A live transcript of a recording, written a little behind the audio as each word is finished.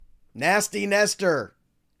Nasty Nestor,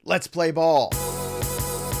 let's play ball.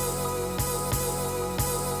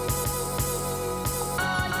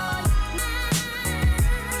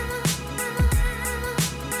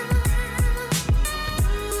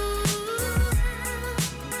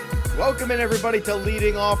 Welcome in, everybody, to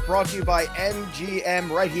Leading Off, brought to you by MGM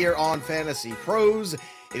right here on Fantasy Pros. It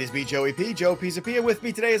is me, Joey P. Joe Pisapia. With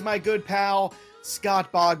me today is my good pal,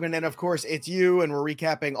 Scott Bogman, and of course, it's you, and we're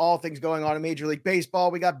recapping all things going on in Major League Baseball.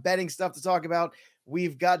 We got betting stuff to talk about.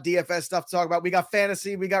 We've got DFS stuff to talk about. We got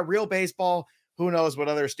fantasy. We got real baseball. Who knows what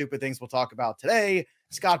other stupid things we'll talk about today.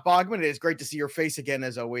 Scott Bogman, it is great to see your face again,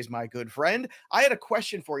 as always, my good friend. I had a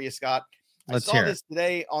question for you, Scott. I saw this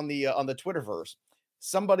today on the Twitterverse.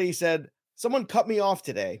 Somebody said, someone cut me off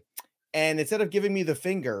today, and instead of giving me the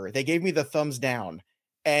finger, they gave me the thumbs down.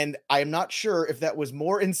 And I'm not sure if that was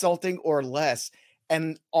more insulting or less.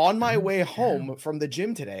 And on my way home from the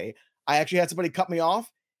gym today, I actually had somebody cut me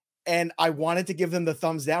off, and I wanted to give them the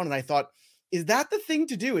thumbs down. And I thought, is that the thing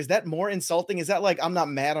to do? Is that more insulting? Is that like, I'm not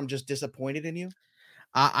mad, I'm just disappointed in you?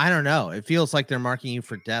 I don't know. It feels like they're marking you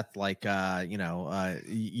for death, like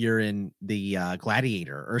you're in the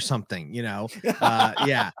Gladiator or something.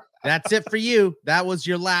 Yeah, that's it for you. That was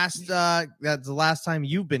your last. That's the last time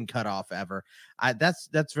you've been cut off ever.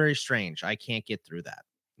 That's very strange. I can't get through that,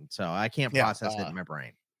 so I can't process it in my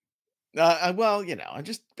brain. Well,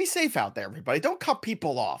 just be safe out there, everybody. Don't cut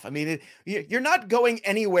people off. I mean, you're not going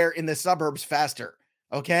anywhere in the suburbs faster.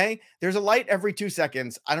 Okay, there's a light every 2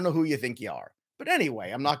 seconds. I don't know who you think you are. But anyway,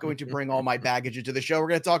 I'm not going to bring all my baggage into the show. We're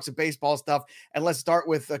going to talk some baseball stuff. And let's start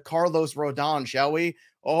with Carlos Rodon, shall we?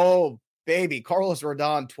 Oh, baby. Carlos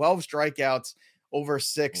Rodon, 12 strikeouts over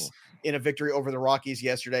 6 in a victory over the Rockies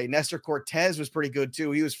yesterday. Nestor Cortez was pretty good, too.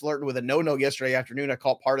 He was flirting with a no-no yesterday afternoon. I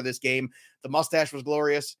caught part of this game. The mustache was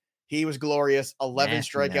glorious. He was glorious. 11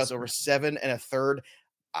 strikeouts over 7 1/3.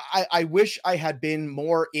 I wish I had been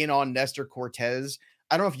more in on Nestor Cortez.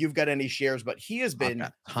 I don't know if you've got any shares, but he has been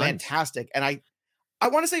fantastic. And I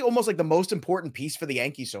want to say almost like the most important piece for the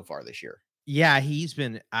Yankees so far this year. Yeah, he's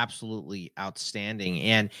been absolutely outstanding.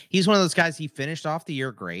 And he's one of those guys, he finished off the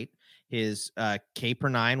year great. His K per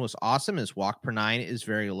 9 was awesome. His walk per 9 is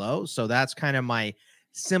very low. So that's kind of my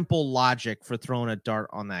simple logic for throwing a dart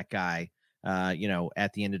on that guy,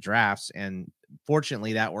 at the end of drafts. And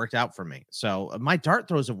fortunately, that worked out for me. So my dart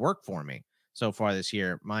throws have worked for me so far this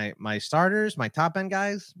year. My starters, my top end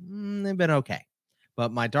guys, they've been okay.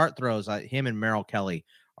 But my dart throws, him and Merrill Kelly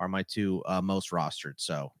are my two most rostered.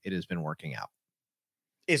 So it has been working out.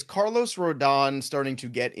 Is Carlos Rodon starting to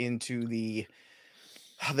get into the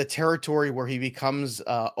territory where he becomes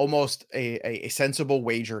almost a sensible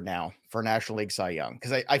wager now for National League Cy Young?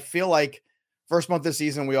 Because I feel like first month of the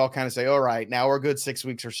season, we all kind of say, all right, now we're good 6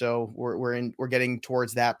 weeks or so. We're getting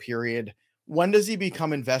towards that period. When does he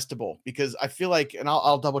become investable? Because I feel like, and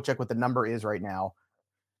I'll double check what the number is right now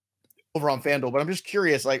over on FanDuel, but I'm just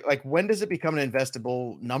curious, like when does it become an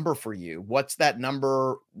investable number for you? What's that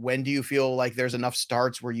number? When do you feel like there's enough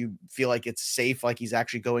starts where you feel like it's safe, like he's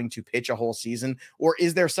actually going to pitch a whole season? Or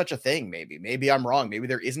is there such a thing? Maybe I'm wrong. Maybe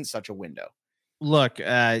there isn't such a window. Look,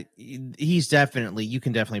 you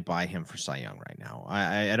can definitely buy him for Cy Young right now.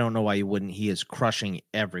 I don't know why you wouldn't. He is crushing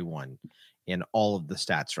everyone in all of the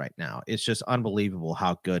stats right now. It's just unbelievable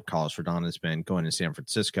how good Carlos Rodon has been going to San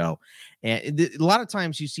Francisco. And a lot of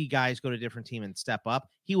times you see guys go to a different team and step up.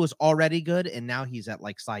 He was already good, and now he's at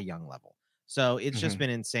like Cy Young level. So it's just been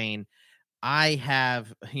insane. I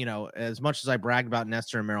have, as much as I bragged about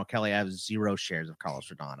Nestor and Merrill Kelly, I have 0 shares of Carlos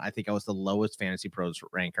Rodon. I think I was the lowest Fantasy Pros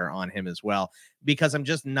ranker on him as well, because I'm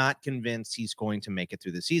just not convinced he's going to make it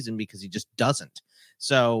through the season, because he just doesn't.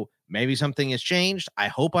 So maybe something has changed. I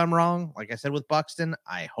hope I'm wrong. Like I said with Buxton,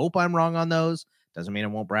 I hope I'm wrong on those. Doesn't mean I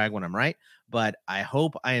won't brag when I'm right, but I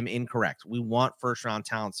hope I am incorrect. We want first round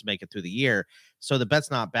talents to make it through the year. So the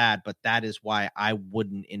bet's not bad, but that is why I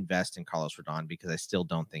wouldn't invest in Carlos Rodon, because I still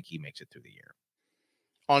don't think he makes it through the year.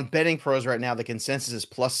 On Betting Pros right now, the consensus is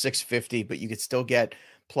plus 650, but you could still get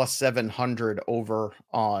plus 700 over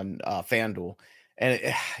on FanDuel. And,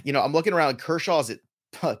 I'm looking around. Kershaw's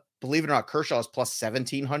believe it or not, Kershaw's plus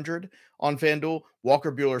 1,700 on FanDuel.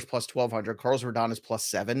 Walker Buehler's plus 1,200. Carlos Rodon is plus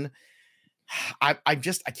 7. I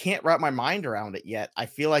can't wrap my mind around it yet. I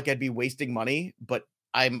feel like I'd be wasting money, but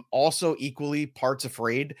I'm also equally parts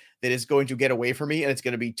afraid that it's going to get away from me and it's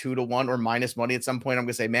going to be 2-1 or minus money at some point. I'm going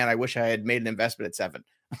to say, man, I wish I had made an investment at 7.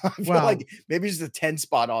 I feel like maybe just a 10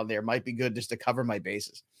 spot on there might be good just to cover my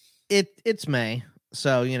bases. It's May.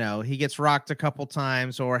 So, he gets rocked a couple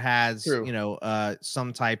times or has,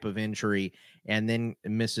 some type of injury and then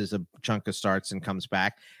misses a chunk of starts and comes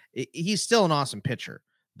back. He's still an awesome pitcher.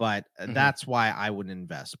 but that's why I wouldn't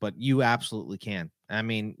invest. But you absolutely can. I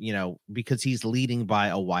mean, because he's leading by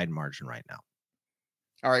a wide margin right now.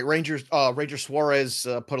 All right, Ranger Suarez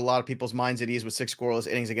put a lot of people's minds at ease with 6 scoreless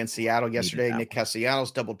innings against Seattle yesterday. Nick Castellanos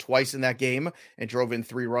doubled twice in that game and drove in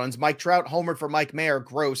 3 runs. Mike Trout homered for Mike Mayer,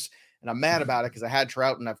 gross, and I'm mad about it because I had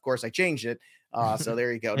Trout, and of course I changed it. So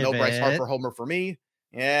there you go. No Bryce Harper homer for me.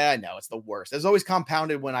 Yeah, I know it's the worst. It's always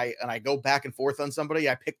compounded when I go back and forth on somebody.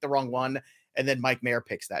 I pick the wrong one, and then Mike Mayer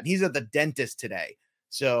picks that. And he's at the dentist today.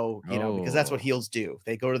 So, because that's what heels do.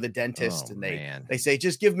 They go to the dentist and they say,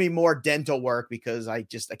 just give me more dental work because I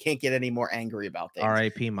can't get any more angry about things.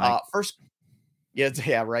 R.I.P. Mike.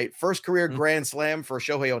 Right. First career grand slam for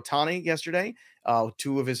Shohei Ohtani yesterday.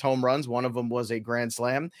 2 of his home runs. One of them was a grand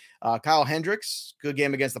slam. Kyle Hendricks, good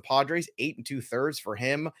game against the Padres, 8 2/3 for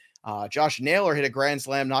him. Josh Naylor hit a grand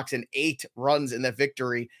slam, knocks in 8 runs in the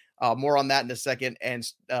victory. More on that in a second. And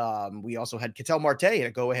we also had Ketel Marte hit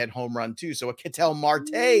a go-ahead home run too. So a Ketel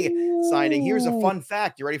Marte signing. Here's a fun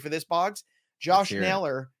fact. You ready for this, Boggs? Josh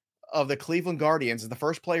Naylor of the Cleveland Guardians is the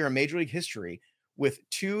first player in Major League history with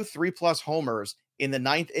 2 3+ homers in the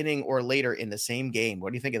 9th inning or later in the same game.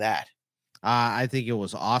 What do you think of that? I think it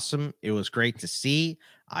was awesome. It was great to see.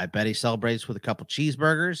 I bet he celebrates with a couple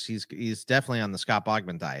cheeseburgers. He's definitely on the Scott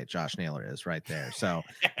Bogman diet. Josh Naylor is right there. So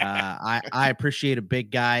I appreciate a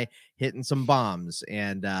big guy hitting some bombs.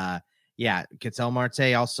 And Ketel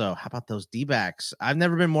Marte also. How about those D-backs? I've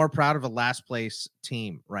never been more proud of a last place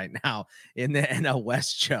team right now in the NL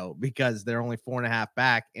West show because they're only 4.5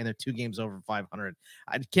 back and they're 2 games over 500.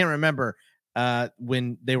 I can't remember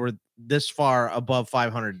when they were this far above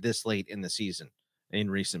 500 this late in the season in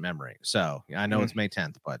recent memory. So I know it's May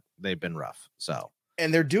 10th, but they've been rough. So,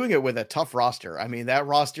 and they're doing it with a tough roster. I mean, that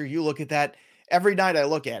roster, you look at that every night. I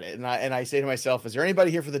look at it and I say to myself, is there anybody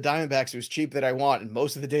here for the Diamondbacks who's cheap that I want? And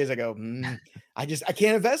most of the days I go, I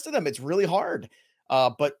can't invest in them. It's really hard.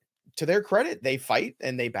 But to their credit, they fight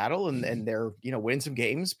and they battle and they're, win some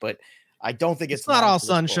games, but I don't think it's not all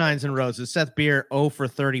sunshines and roses. Seth Beer 0 for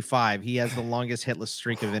 35. He has the longest hitless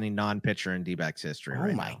streak of any non-pitcher in D-backs history.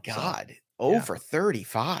 Oh my God. 0 for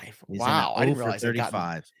 35. Wow. I didn't realize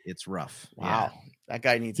 35. It's rough. Wow. Yeah. That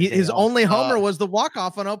guy needs his only homer was the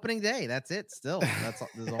walk-off on opening day. That's it. Still, that's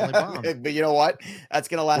his only bomb. But you know what? That's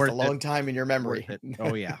going to last a long time in your memory.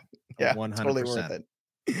 Oh yeah. Yeah. 100%. Totally worth it.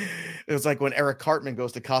 It was like when Eric Cartman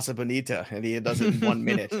goes to Casa Bonita and he does it in 1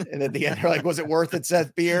 minute. And at the end, they're like, was it worth it,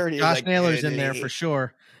 Seth Beer? And Josh Naylor's in there for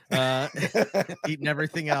sure. Eating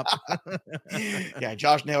everything up. Yeah,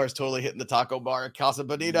 Josh Naylor's totally hitting the taco bar at Casa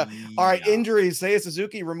Bonita. All right, injuries. Seiya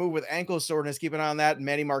Suzuki removed with ankle soreness. Keep an eye on that.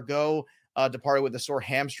 Manny Margot departed with a sore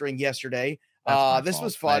hamstring yesterday. This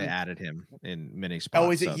was fun. I added him in many spots.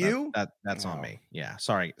 Oh, is it you? That's on me. Yeah.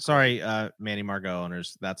 Sorry, Manny Margot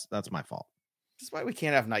owners. That's my fault. That's why we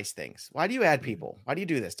can't have nice things. Why do you add people? Why do you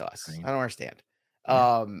do this to us? I don't understand.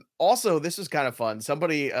 Yeah. Also, this was kind of fun.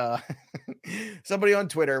 Somebody on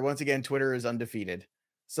Twitter, once again, Twitter is undefeated.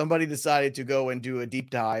 Somebody decided to go and do a deep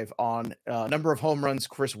dive on a number of home runs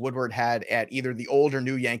Chris Woodward had at either the old or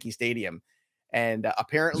new Yankee Stadium. And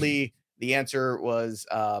apparently the answer was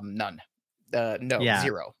none.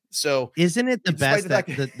 Zero. So isn't it the best that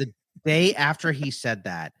the day after he said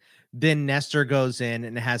that, then Nestor goes in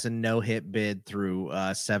and has a no-hit bid through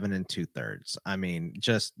 7 2/3. I mean,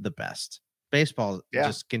 just the best. Baseball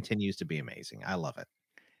just continues to be amazing. I love it.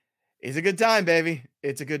 It's a good time, baby.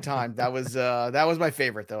 It's a good time. That was my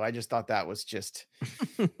favorite, though. I just thought that was just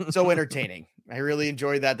so entertaining. I really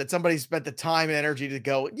enjoyed that somebody spent the time and energy to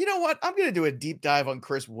go, you know what? I'm going to do a deep dive on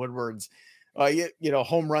Chris Woodward's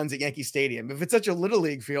home runs at Yankee Stadium. If it's such a little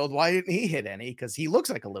league field, why didn't he hit any? Because he looks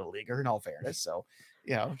like a little leaguer, in all fairness. So,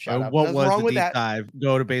 shout out. What was wrong with that? Dive?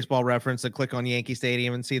 Go to Baseball Reference and click on Yankee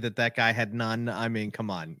Stadium and see that guy had none. I mean, come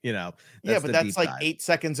on, but that's like 8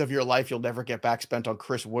 seconds of your life you'll never get back spent on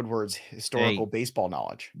Chris Woodward's historical baseball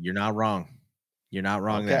knowledge. You're not wrong. You're not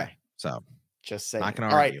wrong there. So, just saying. Not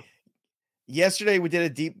gonna argue. All right. Yesterday, we did a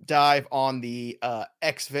deep dive on the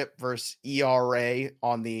xFIP versus ERA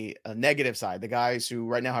on the negative side. The guys who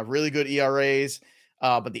right now have really good ERAs,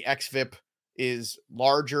 but the xFIP is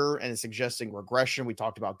larger and is suggesting regression. We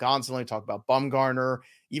talked about Gonsolin, we talked about Bumgarner,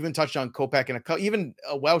 even touched on Kopech, and even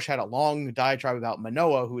Welsh had a long diatribe about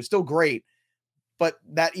Manoah, who is still great, but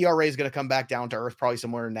that ERA is going to come back down to earth, probably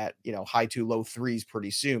somewhere in that high 2, low 3s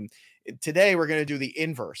pretty soon. Today, we're going to do the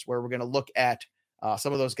inverse, where we're going to look at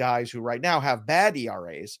some of those guys who right now have bad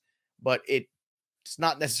ERAs, but it's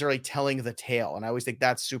not necessarily telling the tale. And I always think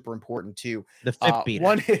that's super important too. The FIP beater.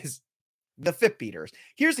 One is the FIP beaters.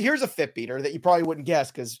 Here's a FIP beater that you probably wouldn't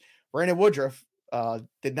guess because Brandon Woodruff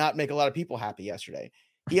did not make a lot of people happy yesterday.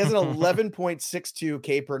 He has an 11.62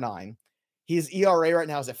 K per nine. His ERA right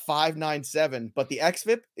now is at 5.97, but the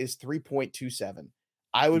xFIP is 3.27.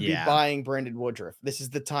 I would be Yeah. buying Brandon Woodruff. This is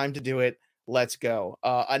the time to do it. Let's go.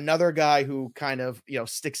 Another guy who kind of,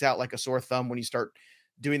 sticks out like a sore thumb when you start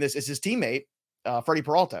doing this is his teammate, Freddie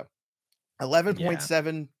Peralta.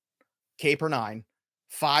 11.7 K per nine,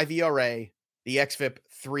 5 ERA, the xFIP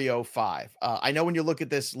 305. I know when you look at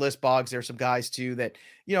this list, Boggs, there's some guys too that,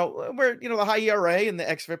 where, the high ERA and the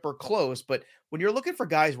xFIP are close, but when you're looking for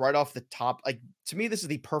guys right off the top, like to me, this is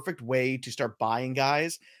the perfect way to start buying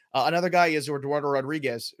guys. Another guy is Eduardo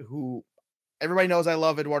Rodriguez, who everybody knows I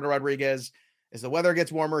love Eduardo Rodriguez. As the weather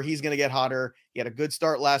gets warmer, he's going to get hotter. He had a good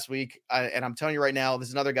start last week. And I'm telling you right now, this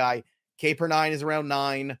is another guy. K per nine is around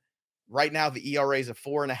 9. Right now, the ERA is a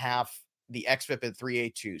 4.5. The xFIP at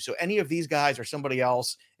 3.82. So any of these guys or somebody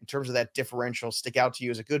else in terms of that differential stick out to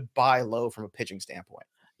you as a good buy low from a pitching standpoint.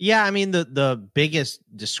 Yeah, I mean, the biggest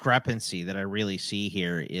discrepancy that I really see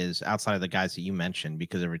here is outside of the guys that you mentioned,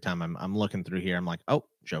 because every time I'm looking through here, I'm like, oh,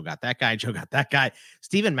 Joe got that guy. Joe got that guy.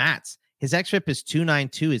 Steven Matz, his xFIP is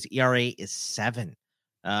 2.92. His ERA is 7.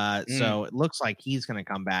 So it looks like he's going to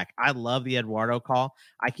come back. I love the Eduardo call.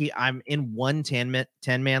 I'm in one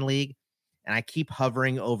 10-man league, and I keep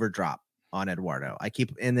hovering over drop on Eduardo.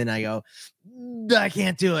 And then I go, I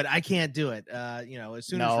can't do it. As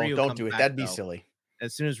soon as Rio don't do it. Back, that'd be though, silly.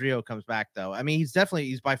 As soon as Rio comes back, though, I mean,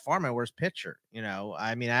 he's by far my worst pitcher.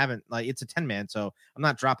 I mean, I haven't, it's a 10-man, so I'm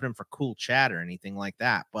not dropping him for cool chat or anything like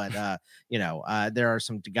that. But, there are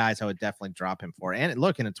some guys I would definitely drop him for. And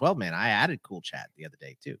look, in a 12-man, I added cool chat the other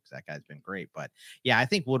day too, because that guy's been great. But yeah, I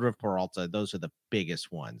think Woodruff, Peralta, those are the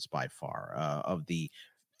biggest ones by far of the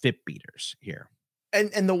FIP beaters here.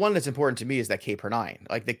 And the one that's important to me is that K per nine.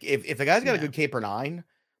 Like if the guy's got a good K per nine,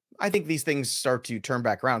 I think these things start to turn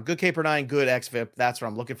back around. Good K per nine, good xFIP. That's what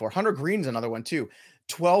I'm looking for. Hunter Green's another one too.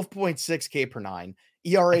 12.6 K per nine.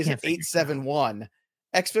 ERA is at 8.71.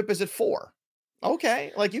 xFIP is at 4.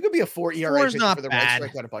 Okay, like you could be a 4 ERA pitcher for the Reds,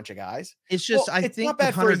 strike out a bunch of guys. It's just it's not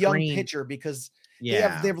bad for a young pitcher because they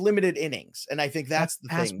have limited innings, and I think that's the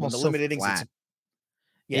thing. When the limited innings.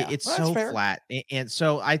 It's so flat. And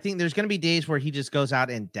so I think there's going to be days where he just goes out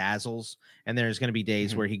and dazzles, and there's going to be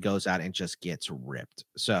days where he goes out and just gets ripped.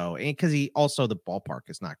 So, because the ballpark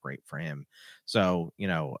is not great for him. So,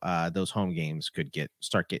 those home games could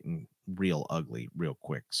start getting real ugly real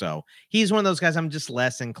quick. So he's one of those guys I'm just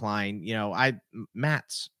less inclined.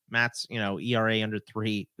 Matt's, ERA under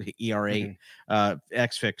 3, ERA,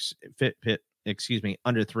 xFIP,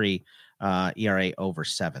 under 3, ERA over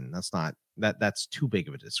 7. That's too big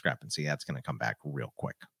of a discrepancy. That's going to come back real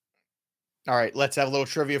quick. All right, let's have a little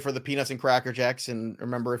trivia for the Peanuts and Cracker Jacks. And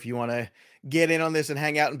remember, if you want to get in on this and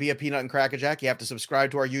hang out and be a Peanut and Cracker Jack, you have to subscribe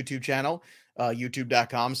to our YouTube channel,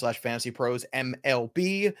 youtube.com/fantasypros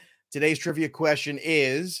MLB. Today's trivia question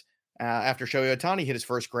is, after Shohei Ohtani hit his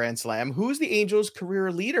first Grand Slam, who's the Angels'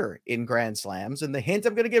 career leader in Grand Slams? And the hint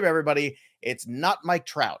I'm going to give everybody, it's not Mike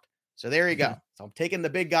Trout. So there you go. So I'm taking the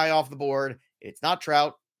big guy off the board. It's not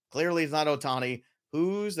Trout. Clearly, it's not Ohtani.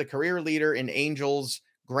 Who's the career leader in Angels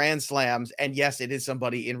Grand Slams? And yes, it is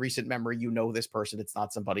somebody in recent memory. this person. It's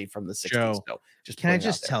not somebody from the 60s. Joe, so can I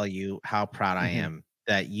just tell you how proud I am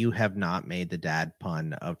that you have not made the dad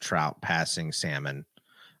pun of Trout passing Salmon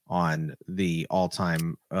on the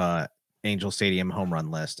all-time Angel Stadium home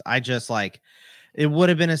run list? It would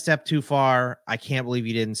have been a step too far. I can't believe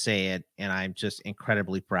you didn't say it. And I'm just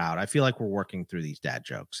incredibly proud. I feel like we're working through these dad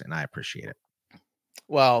jokes, and I appreciate it.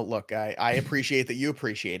 Well, look, I appreciate that you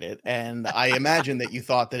appreciate it. And I imagine that you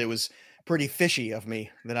thought that it was pretty fishy of me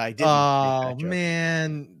that I didn't. Oh,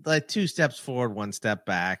 man. Like 2 steps forward, 1 step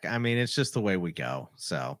back. I mean, it's just the way we go.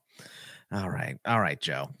 So, all right,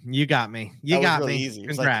 Joe. You got me. You got me. Easy.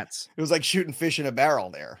 Congrats. It was like shooting fish in a barrel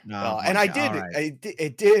there. And I did. Right.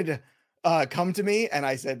 It did come to me, and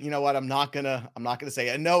I said, you know what? I'm not gonna say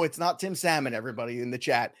it. No, it's not Tim Salmon, everybody in the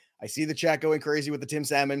chat. I see the chat going crazy with the Tim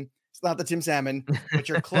Salmon. It's not the Tim Salmon, but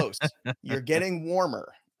you're close. You're getting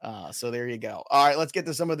warmer. So there you go. All right, let's get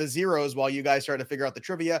to some of the zeros while you guys try to figure out the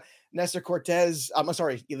trivia. Nestor Cortez,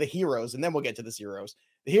 the heroes, and then we'll get to the zeros.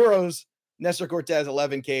 The heroes, Nestor Cortez,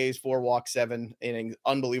 11 Ks, 4 walks, 7 innings.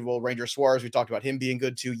 Unbelievable. Ranger Suarez, we talked about him being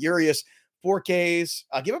good too. Urias, 4 Ks.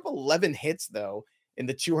 Give up 11 hits, though, in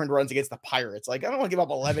the 200 runs against the Pirates. I don't want to give up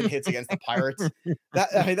 11 hits against the Pirates.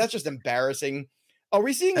 That's just embarrassing. Are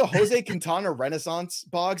we seeing a Jose Quintana renaissance,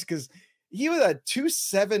 Boggs? Because he was a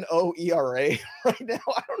 2.70 ERA right now.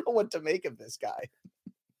 I don't know what to make of this guy.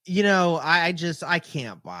 I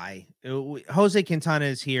can't buy. Jose Quintana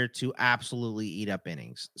is here to absolutely eat up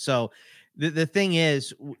innings. So the thing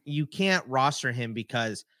is, you can't roster him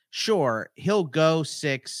because sure, he'll go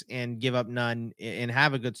 6 and give up none and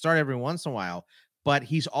have a good start every once in a while, but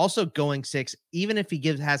he's also going 6 even if he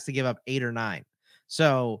has to give up 8 or 9.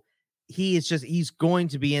 So he's going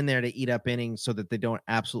to be in there to eat up innings so that they don't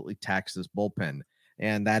absolutely tax this bullpen,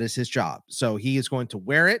 and that is his job. So he is going to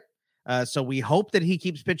wear it. So we hope that he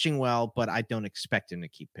keeps pitching well, but I don't expect him to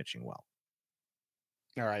keep pitching well.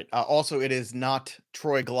 All right. Also, it is not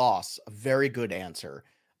Troy Gloss. A very good answer.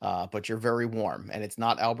 But you're very warm, and it's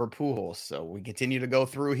not Albert Pujols. So we continue to go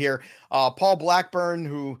through here. Paul Blackburn,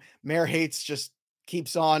 who Mayor hates, just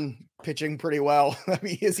keeps on pitching pretty well. I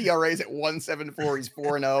mean, his ERA is at 1.74. He's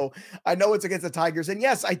 4-0. I know it's against the Tigers, and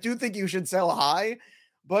yes, I do think you should sell high.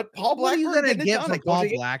 But Paul Blackburn, what are you going to get from Paul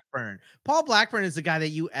Blackburn? Paul Blackburn is the guy that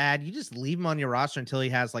you add. You just leave him on your roster until he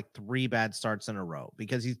has like 3 bad starts in a row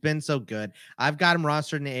because he's been so good. I've got him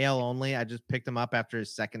rostered in the AL only. I just picked him up after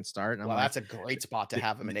his second start. And well, that's a great spot to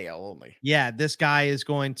have him in AL only. Yeah, this guy is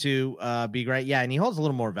going to be great. Yeah, and he holds a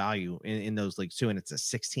little more value in those leagues too. And it's a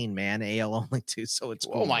 16-man AL only too, so it's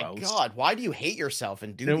oh my god, why do you hate yourself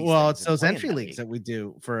and do these well? Things it's those entry leagues that we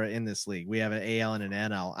do for in this league. We have an AL and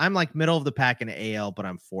an NL. I'm like middle of the pack in AL, but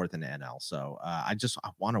I'm 4th in NL. So I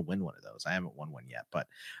want to win one of those. I haven't won one yet, but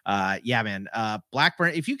yeah, man.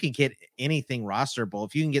 Blackburn, if you can get anything rosterable,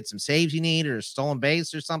 if you can get some saves you need or a stolen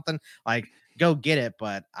base or something, like go get it.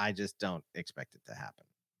 But I just don't expect it to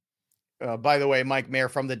happen. By the way, Mike Mayer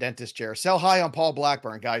from the dentist chair. Sell high on Paul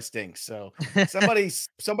Blackburn. Guy stinks. So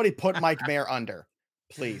somebody put Mike Mayer under.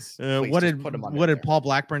 Please what did Paul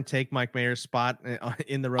Blackburn take Mike Mayer's spot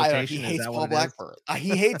in the rotation? He hates Paul Blackburn.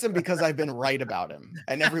 He hates him because I've been right about him,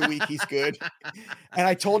 and every week he's good. And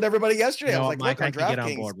I told everybody yesterday, I was like, Mike, look, I can get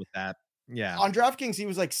on board with that. Yeah, on DraftKings he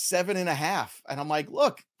was like 7.5, and I'm like,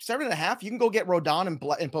 look, 7.5. You can go get Rodon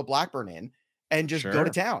and put Blackburn in, and just go to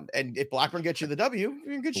town. And if Blackburn gets you the W,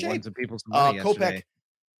 you're in good shape. Kopech.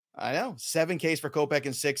 I know 7 Ks for Kopech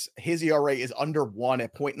and 6. His ERA is under 1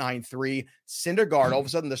 at 0.93. Syndergaard, all of a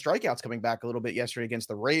sudden the strikeouts coming back a little bit yesterday against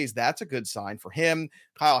the Rays. That's a good sign for him.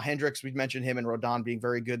 Kyle Hendricks, we mentioned him and Rodon being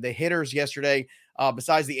very good. The hitters yesterday,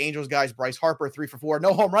 besides the Angels guys, Bryce Harper 3 for 4.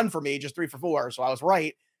 No home run for me, just 3 for 4. So I was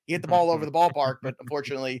right. He hit the ball over the ballpark, but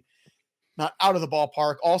unfortunately not out of the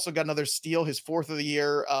ballpark. Also got another steal, his 4th of the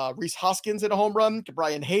year. Rhys Hoskins hit a home run.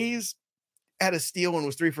 Brian Hayes had a steal and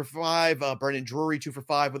was 3 for 5. Brendan Drury 2 for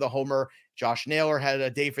 5 with a homer. Josh Naylor had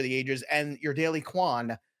a day for the ages, and your daily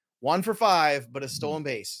Kwan 1 for 5, but a stolen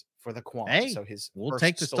base for the Kwan. Hey, so his we'll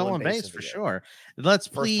take the stolen base for sure. Let's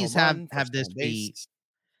please have this be.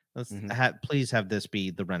 Please have this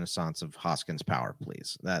be the renaissance of Hoskins power,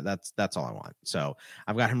 please. That's all I want. So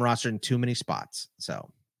I've got him rostered in too many spots.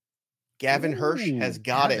 So Gavin Hirsch has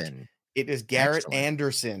got it. It is Garrett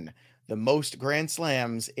Anderson, the most grand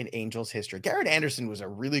slams in Angels history. Garrett Anderson was a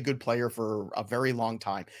really good player for a very long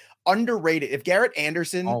time. Underrated. If Garrett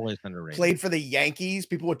Anderson always underrated played for the Yankees,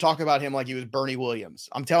 people would talk about him like he was Bernie Williams.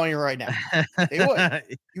 I'm telling you right now. They would.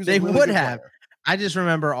 They would have. Player. I just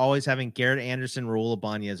remember always having Garrett Anderson, Raul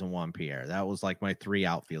Ibanez, and Juan Pierre. That was like my 3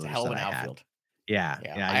 outfielders. Hell of an outfield. Yeah.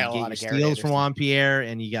 You get your steals from Juan Pierre,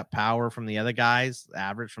 and you got power from the other guys.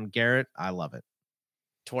 Average from Garrett. I love it.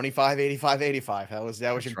 25, 85, 85.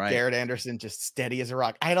 That was your right. Garrett Anderson, just steady as a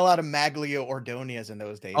rock. I had a lot of Maglio Ordonez in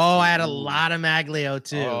those days. Oh, I had a lot of Maglio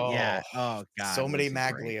too. Yeah. Oh God. So many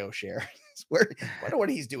Maglio shares. Wonder what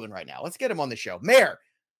he's doing right now. Let's get him on the show. Mayor,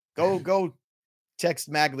 go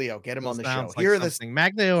text Maglio. Get him on the show. Like here this thing.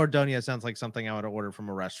 Maglio Ordonez sounds like something I would order from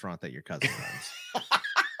a restaurant that your cousin runs.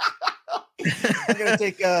 I'm gonna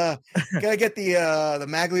get the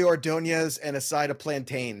Maglio Ordonez and a side of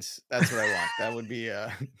plantains. That's what I want. That would be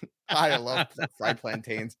I love fried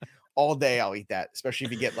plantains all day. I'll eat that, especially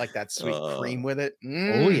if you get like that sweet cream with it.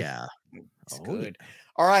 Oh yeah, it's good. Yeah.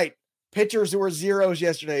 All right, pitchers who were zeros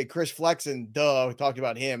yesterday. Chris Flexen, we talked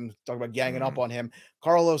about him. Talked about ganging up on him.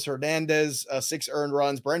 Carlos Hernandez, 6 earned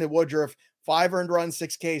runs. Brandon Woodruff, 5 earned runs,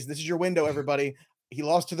 6 Ks. This is your window, everybody. He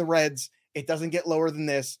lost to the Reds. It doesn't get lower than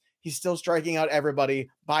this. He's still striking out everybody.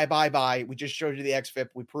 Bye. We just showed you the XFIP.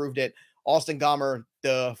 We proved it. Austin Gomber,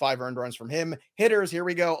 the 5 earned runs from him. Hitters, here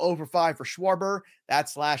we go. 0 for 5 for Schwarber. That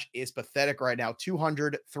slash is pathetic right now.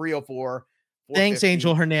 200, 304. Thanks,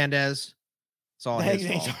 Angel Hernandez. It's all his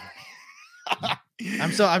fault.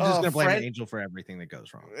 I'm just going to blame Angel for everything that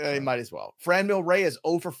goes wrong. He might as well. Franmil Reyes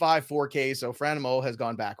 0 for 5, 4 Ks. So Franmil has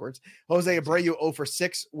gone backwards. Jose Abreu 0 for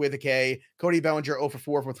 6 with a K. Cody Bellinger 0 for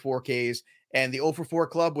 4 with 4 Ks. And the 0 for 4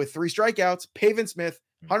 club with 3 strikeouts, Pavin Smith,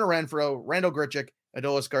 Hunter Renfroe, Randall Grichuk,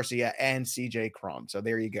 Adolis Garcia, and CJ Cron. So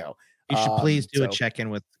there you go. You should please do a check-in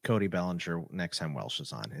with Cody Bellinger next time Welsh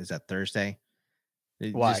is on. Is that Thursday?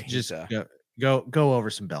 Why? go over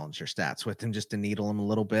some Bellinger stats with him just to needle him a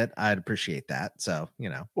little bit. I'd appreciate that. So,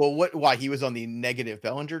 Well, why he was on the negative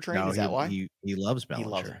Bellinger train? no, Is that why? he loves He loves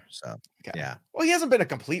Bellinger. him. So, Okay. yeah. Well, he hasn't been a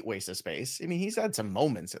complete waste of space. I mean, he's had some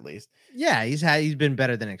moments at least. Yeah, he's been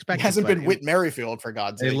better than He expected. hasn't been Whit Merrifield, for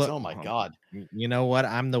God's sake. Oh my God. You know what?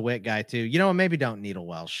 I'm the Whit guy too. You know what? Maybe don't needle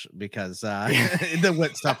Welsh because the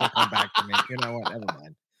Whit stuff will come back to me. You know what? Never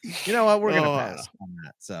mind. You know what? We're gonna pass on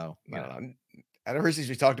that. So ever since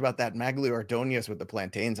we talked about that Magli Ordonez with the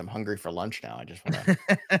plantains, I'm hungry for lunch now. I just want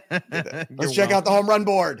to let's check out the home run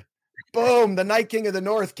board. Boom! The Night King of the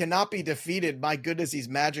North cannot be defeated. My goodness, he's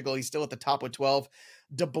magical. He's still at the top with 12.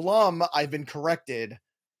 DeBlum, I've been corrected.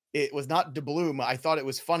 It was not DeBloom. I thought it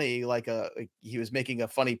was funny, like he was making a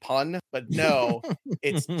funny pun, but no,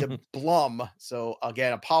 it's DeBlum. So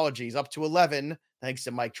again, apologies. Up to 11, thanks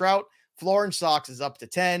to Mike Trout. Florence Sox is up to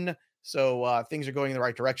 10. So things are going in the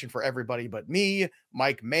right direction for everybody but me.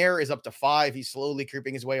 Mike Mayer is up to 5. He's slowly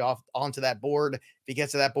creeping his way off onto that board. If he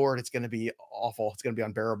gets to that board, it's going to be awful. It's going to be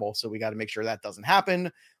unbearable. So we got to make sure that doesn't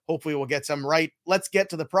happen. Hopefully we'll get some right. Let's get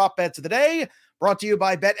to the prop bets of the day. Brought to you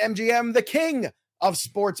by BetMGM, the king of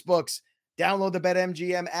sportsbooks. Download the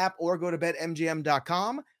BetMGM app or go to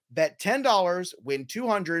betmgm.com. Bet $10, win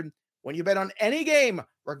 $200 when you bet on any game,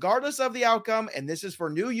 regardless of the outcome. And this is for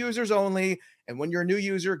new users only. And when you're a new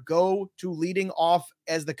user, go to leading off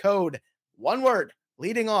as the code. One word,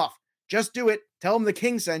 leading off. Just do it. Tell them the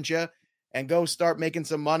king sent you and go start making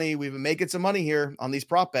some money. We've been making some money here on these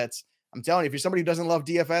prop bets. I'm telling you, if you're somebody who doesn't love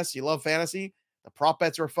DFS, you love fantasy, the prop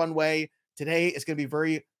bets are a fun way. Today is going to be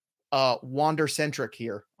very Wander centric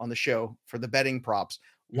here on the show for the betting props.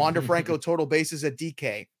 Wander Franco total bases at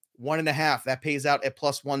DK 1.5. That pays out at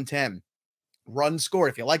plus 110. Run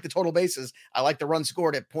scored. If you like the total bases, I like the run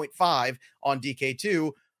scored at 0.5 on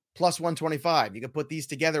DK2 plus 125. You can put these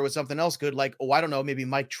together with something else good, like, I don't know, maybe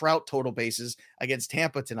Mike Trout total bases against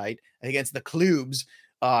Tampa tonight against the Clubs.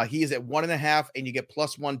 He is at 1.5, and you get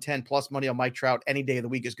plus 110 plus money on Mike Trout any day of the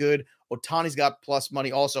week is good. Otani's got plus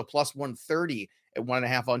money also, plus 130 at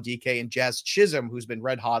 1.5 on DK, and Jazz Chisholm, who's been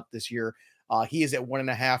red hot this year, he is at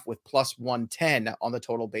 1.5 with plus 110 on the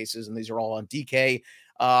total bases, and these are all on DK.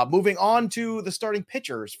 Moving on to the starting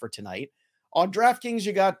pitchers for tonight. On DraftKings,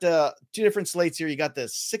 you got two different slates here. You got the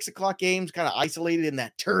 6 o'clock games kind of isolated in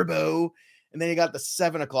that turbo, and then you got the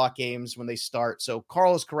 7 o'clock games when they start. So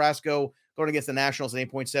Carlos Carrasco going against the Nationals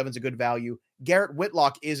at 8.7 is a good value. Garrett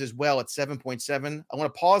Whitlock is as well at 7.7. I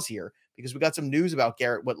want to pause here because we got some news about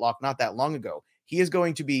Garrett Whitlock not that long ago. He is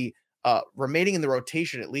going to be remaining in the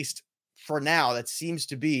rotation, at least for now. That seems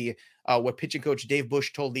to be what pitching coach Dave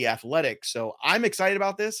Bush told The Athletic. So I'm excited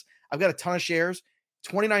about this. I've got a ton of shares,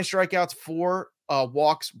 29 strikeouts, 4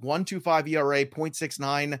 walks, 1.25 ERA,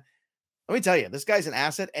 0.69. Let me tell you, this guy's an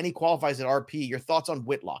asset and he qualifies at RP. Your thoughts on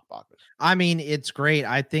Whitlock, Bachman? I mean, it's great.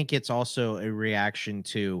 I think it's also a reaction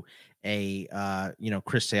to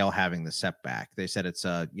Chris Sale having the setback. They said it's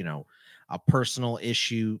a personal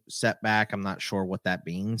issue setback. I'm not sure what that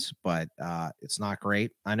means, but it's not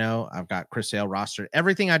great. I know I've got Chris Sale rostered.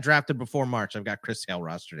 Everything I drafted before March, I've got Chris Sale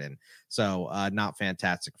rostered in. So not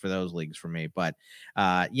fantastic for those leagues for me. But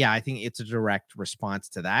I think it's a direct response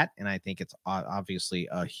to that. And I think it's obviously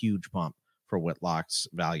a huge bump for Whitlock's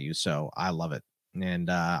value. So I love it. And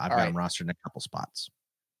I've got him rostered in a couple spots.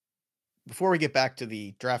 Before we get back to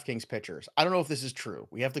the DraftKings pitchers, I don't know if this is true.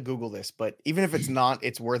 We have to Google this, but even if it's not,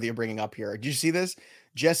 it's worthy of bringing up here. Did you see this?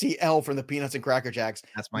 Jesse L from the Peanuts and Cracker Jacks.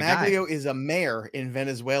 That's my Maglio guy. is a mayor in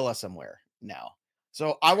Venezuela somewhere now.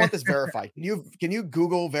 So I want this verified. Can you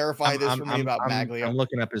Google verify this for me about Maglio? I'm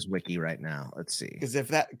looking up his wiki right now. Let's see. That's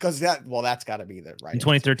got to be the right. In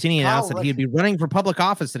 2013, he announced that he'd be running for public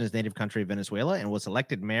office in his native country, Venezuela, and was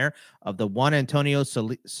elected mayor of the Juan Antonio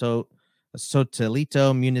Sotelito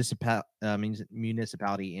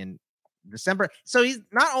municipality in December. So he's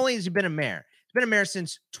not only has he been a mayor, he's been a mayor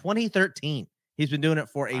since 2013. He's been doing it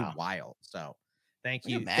for a while. So thank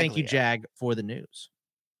you, Jag, for the news.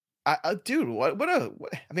 Dude, I mean,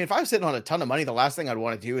 if I was sitting on a ton of money, the last thing I'd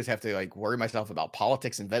want to do is have to worry myself about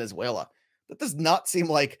politics in Venezuela. That does not seem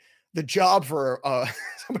like the job for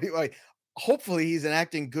somebody hopefully he's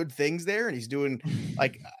enacting good things there and he's doing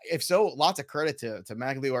if so, lots of credit to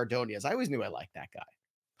Maglio Ordonez. I always knew I liked that guy.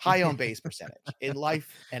 High on base percentage in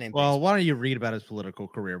life and in baseball. Why don't you read about his political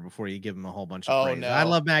career before you give him a whole bunch of praise? No. I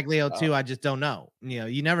love Maglio too. I just don't know.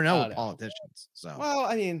 You never know with politicians. So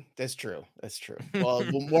I mean, that's true. Well,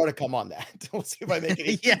 more to come on that. We'll see if I make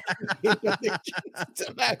it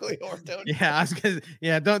to Maglio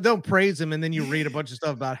Ordonez. Don't praise him and then you read a bunch of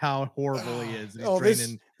stuff about how horrible he is.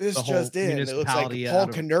 And This the whole just in. It looks like municipality Paul out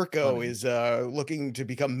of Konerko funding. is looking to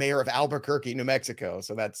become mayor of Albuquerque, New Mexico.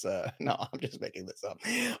 So that's no, I'm just making this up.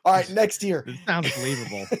 All right, next year. It sounds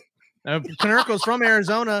believable. Konerko's from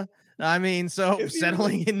Arizona. I mean, so Is he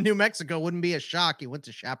settling in New Mexico wouldn't be a shock. He went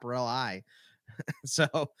to Chaparral High. So,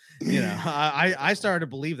 I started to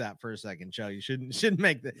believe that for a second, Joe. You shouldn't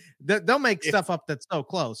make don't make stuff up that's so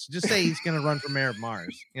close. Just say he's going to run for mayor of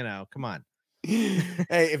Mars. Come on.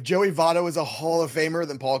 Hey, if Joey Votto is a Hall of Famer,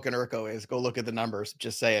 then Paul Konerko is. Go look at the numbers.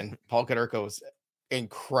 Just saying, Paul Konerko is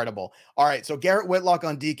incredible. All right, so Garrett Whitlock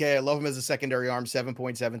on DK. I love him as a secondary arm,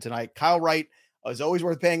 7.7 tonight. Kyle Wright is always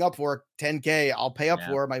worth paying up for, 10K. I'll pay up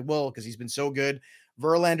for him. I will, because he's been so good.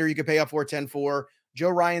 Verlander, you can pay up for 10-4. Joe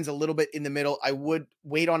Ryan's a little bit in the middle. I would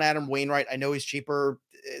wait on Adam Wainwright. I know he's cheaper.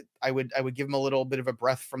 I would give him a little bit of a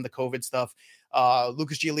breath from the COVID stuff.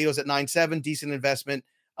 Lucas Giolito's at 9.7, decent investment.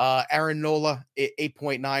 Aaron Nola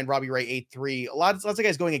 8.9, Robbie Ray 8.3. Lots of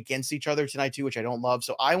guys going against each other tonight too, which I don't love.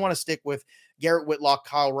 So I want to stick with Garrett Whitlock,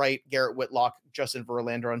 Kyle Wright, Garrett Whitlock, Justin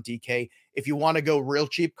Verlander on DK. If you want to go real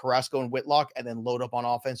cheap, Carrasco and Whitlock, and then load up on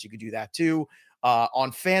offense, you could do that too.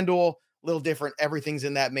 On FanDuel, a little different. Everything's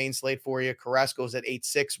in that main slate for you. Carrasco's at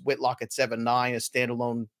 8.6, Whitlock at 7.9 as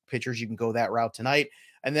standalone pitchers. You can go that route tonight.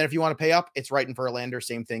 And then if you want to pay up, it's Wright and Verlander.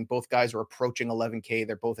 Same thing. Both guys are approaching 11K.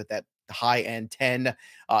 They're both at that high end 10.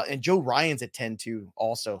 And Joe Ryan's at 10 too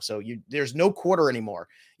also. So there's no quarter anymore.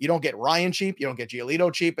 You don't get Ryan cheap. You don't get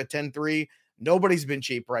Giolito cheap at 10.3. Nobody's been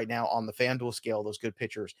cheap right now on the FanDuel scale, those good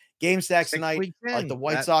pitchers. Game stacks tonight, like the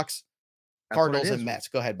White Sox, Cardinals, and Mets.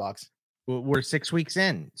 Go ahead, Box. We're 6 weeks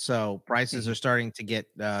in, so prices are starting to get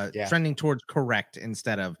trending towards correct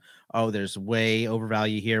instead of, there's way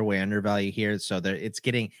overvalue here, way undervalue here. So it's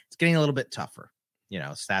getting a little bit tougher.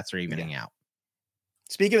 Stats are evening out.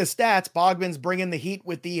 Speaking of stats, Bogman's bringing the heat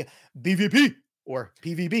with the BVP or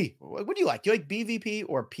PVB. What do you like? Do you like BVP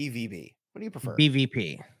or PVB? What do you prefer?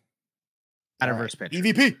 BVP. Adverse pitch.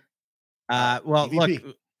 BVP. Well, BVP.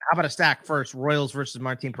 Look. How about a stack first? Royals versus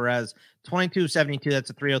Martin Perez, 22-72. That's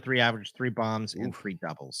a 303 average, 3 bombs and 3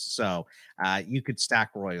 doubles. So you could stack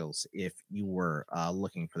Royals if you were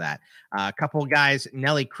looking for that. A couple of guys,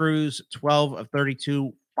 Nelly Cruz, 12 of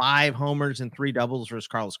 32, 5 homers and 3 doubles versus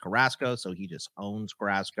Carlos Carrasco. So he just owns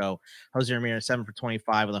Carrasco. Jose Ramirez, 7 for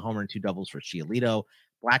 25 with a homer and 2 doubles for Giolito.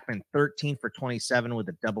 Blackman, 13 for 27 with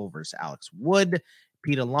a double versus Alex Wood.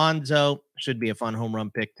 Pete Alonso should be a fun home run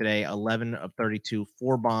pick today. 11 of 32,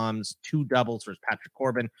 4 bombs, 2 doubles versus Patrick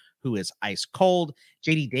Corbin, who is ice cold.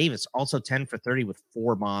 JD Davis also 10 for 30 with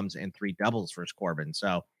 4 bombs and 3 doubles versus Corbin.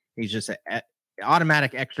 So he's just an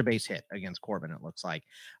automatic extra base hit against Corbin, it looks like.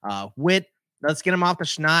 Witt, let's get him off the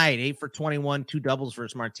schneid. 8 for 21, 2 doubles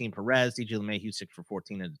versus Martin Perez. DJ LeMahieu, 6 for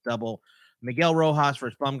 14 and a double. Miguel Rojas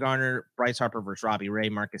versus Bumgarner. Bryce Harper versus Robbie Ray.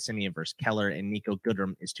 Marcus Semien versus Keller. And Nico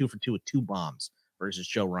Goodrum is 2 for 2 with 2 bombs versus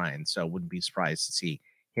Joe Ryan. So wouldn't be surprised to see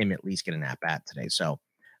him at least get an at-bat today. So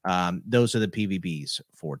those are the PVBs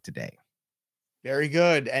for today. Very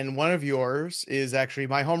good. And one of yours is actually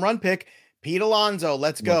my home run pick, Pete Alonso.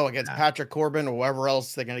 Let's go against Patrick Corbin or whoever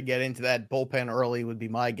else they're going to get into that bullpen early would be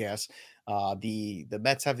my guess. The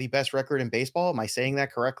Mets have the best record in baseball. Am I saying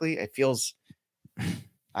that correctly? It feels,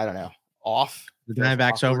 I don't know, off. The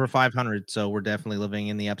Diamondbacks over 500, so we're definitely living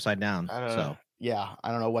in the upside down. Yeah,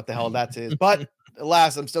 I don't know what the hell that is, but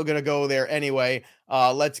alas, I'm still going to go there anyway.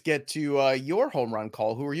 Let's get to your home run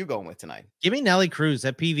call. Who are you going with tonight? Give me Nelly Cruz.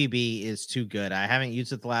 That PVB is too good. I haven't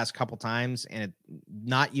used it the last couple times, and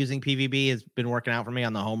not using PVB has been working out for me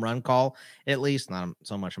on the home run call, at least. Not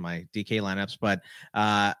so much of my DK lineups, but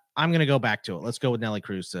I'm going to go back to it. Let's go with Nelly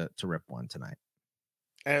Cruz to rip one tonight.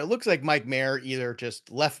 And it looks like Mike Mayer either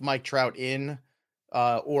just left Mike Trout in,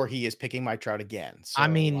 or he is picking Mike Trout again. So I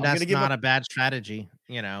mean, that's not a bad strategy.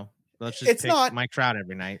 Let's just pick Mike Trout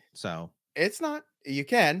every night. So it's not. You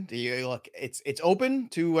can. Look, it's open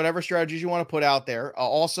to whatever strategies you want to put out there.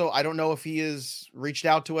 Also, I don't know if he has reached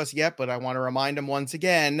out to us yet, but I want to remind him once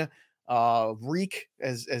again. Reek,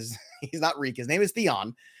 as he's not Reek. His name is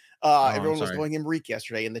Theon. Everyone was calling him Reek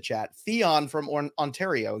yesterday in the chat. Theon from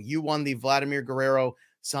Ontario. You won the Vladimir Guerrero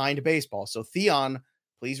signed baseball. So Theon,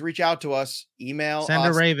 please reach out to us. Email. Send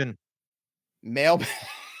a Raven. Mail.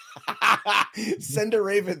 Send a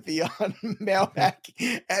Raven, Theon. Mailbag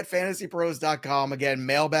at fantasypros.com. Again,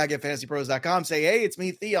 mailbag at fantasypros.com. Say, hey, it's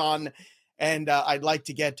me, Theon, and I'd like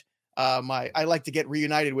to get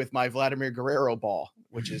reunited with my Vladimir Guerrero ball,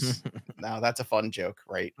 which is now that's a fun joke,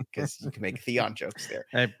 right? Because you can make Theon jokes there.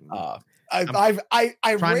 I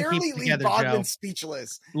rarely leave Bogman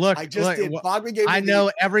speechless. Look, I just did. Bogman gave me. I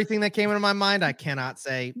know everything that came into my mind. I cannot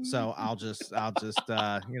say, so I'll just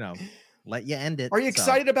let you end it. Are you So,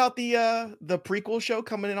 excited about the prequel show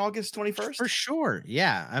coming in August 21st? for sure.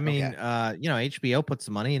 Yeah. I mean, HBO puts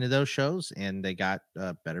the money into those shows and they got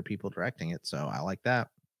better people directing it. So I like that.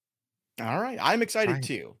 All right. I'm excited Right.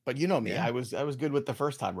 too. But you know me, Yeah. I was good with the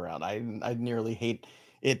first time around. I nearly hate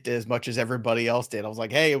it as much as everybody else did. I was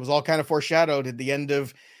like, hey, it was all kind of foreshadowed at the end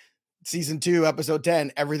of season 2, episode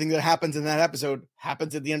 10. Everything that happens in that episode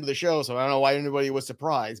happens at the end of the show. So I don't know why anybody was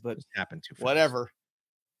surprised, but Just happened too fast. whatever.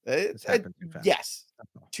 Just happened too fast. Yes.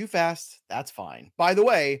 Too fast. That's fine. By the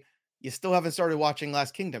way, you still haven't started watching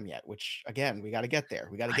Last Kingdom yet, which again, we got to get there.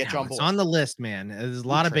 We got to get you on It's board. on the list, man. There's a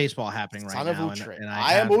lot of Uhtred. baseball happening right Son of now. Uhtred. And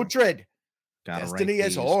I am Uhtred. gotta Destiny write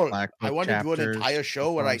is these all. Black I Book want to do an chapters entire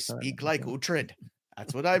show where before I start. speak like Uhtred.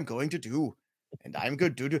 That's what I'm going to do. And I'm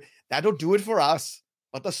going to do. That'll do it for us.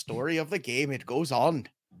 But the story of the game, it goes on.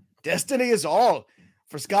 Destiny is all.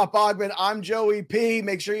 For Scott Bogman, I'm Joey P.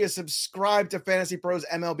 Make sure you subscribe to Fantasy Pros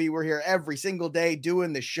MLB. We're here every single day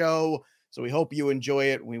doing the show. So we hope you enjoy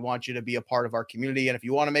it. We want you to be a part of our community. And if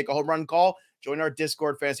you want to make a home run call, join our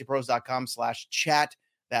Discord, fantasypros.com/chat.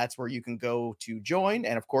 That's where you can go to join.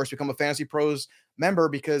 And of course, become a Fantasy Pros member,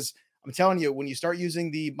 because I'm telling you, when you start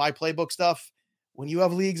using the My Playbook stuff, when you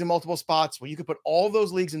have leagues in multiple spots where you can put all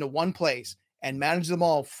those leagues into one place and manage them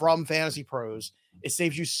all from Fantasy Pros, it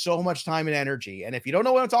saves you so much time and energy. And if you don't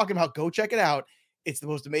know what I'm talking about, go check it out. It's the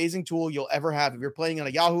most amazing tool you'll ever have. If you're playing in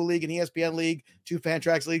a Yahoo League, an ESPN League, 2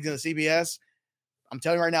 Fantrax leagues, and a CBS, I'm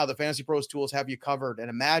telling you right now, the Fantasy Pros tools have you covered. And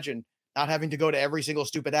imagine not having to go to every single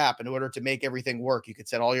stupid app in order to make everything work. You could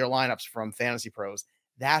set all your lineups from Fantasy Pros.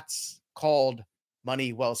 That's called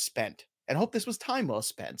money well spent. And I hope this was time well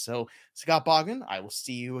spent. So, Scott Bogman, I will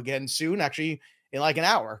see you again soon, actually in like an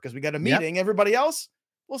hour, because we got a meeting. Yep. Everybody else,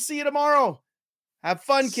 we'll see you tomorrow. Have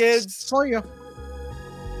fun, kids. See ya.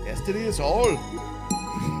 Destiny is all.